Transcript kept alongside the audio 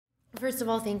First of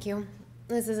all, thank you.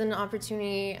 This is an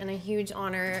opportunity and a huge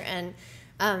honor, and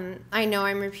I know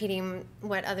I'm repeating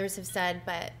what others have said,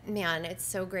 but man, it's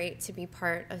so great to be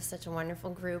part of such a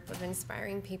wonderful group of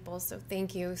inspiring people, so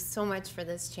thank you so much for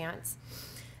this chance.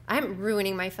 I'm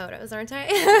ruining my photos, aren't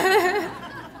I?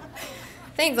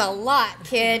 Thanks a lot,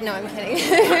 kid. No, I'm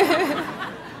kidding.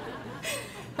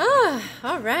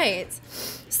 All right.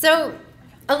 So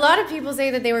a lot of people say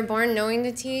that they were born knowing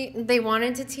to teach, they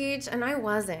wanted to teach, and I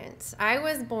wasn't. I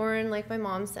was born, like my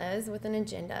mom says, with an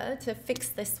agenda to fix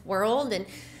this world. And,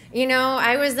 you know,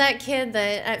 I was that kid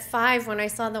that at 5, when I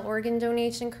saw the organ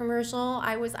donation commercial,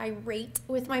 I was irate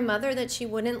with my mother that she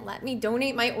wouldn't let me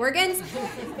donate my organs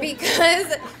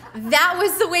because that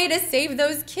was the way to save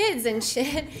those kids and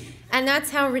shit. And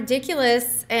that's how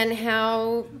ridiculous and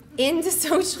how into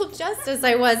social justice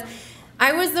I was.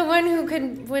 I was the one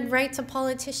who would write to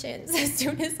politicians as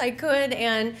soon as I could,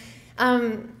 and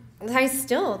I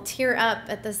still tear up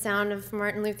at the sound of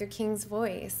Martin Luther King's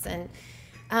voice. And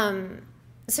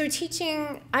so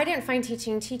teaching, I didn't find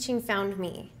teaching, teaching found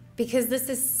me, because this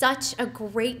is such a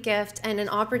great gift and an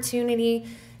opportunity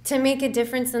to make a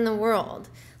difference in the world.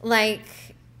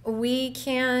 Like, we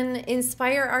can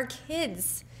inspire our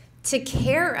kids to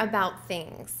care about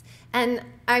things. And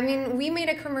I mean, we made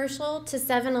a commercial to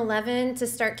 7-Eleven to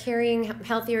start carrying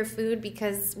healthier food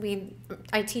because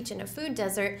I teach in a food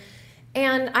desert.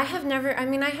 And I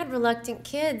had reluctant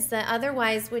kids that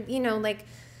otherwise would, you know, like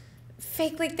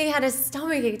fake like they had a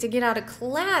stomachache to get out of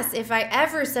class if I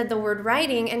ever said the word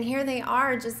writing. And here they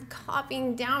are just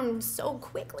copying down so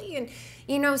quickly and,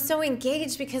 you know, so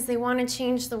engaged because they want to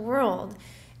change the world.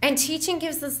 And teaching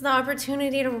gives us the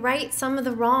opportunity to right some of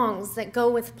the wrongs that go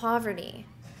with poverty.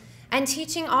 And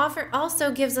teaching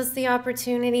also gives us the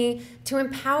opportunity to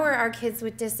empower our kids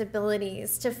with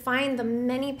disabilities, to find the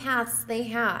many paths they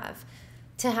have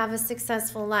to have a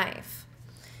successful life.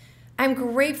 I'm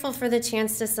grateful for the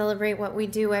chance to celebrate what we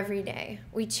do every day.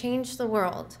 We change the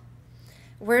world,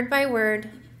 word by word,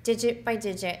 digit by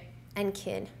digit, and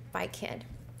kid by kid.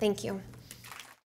 Thank you.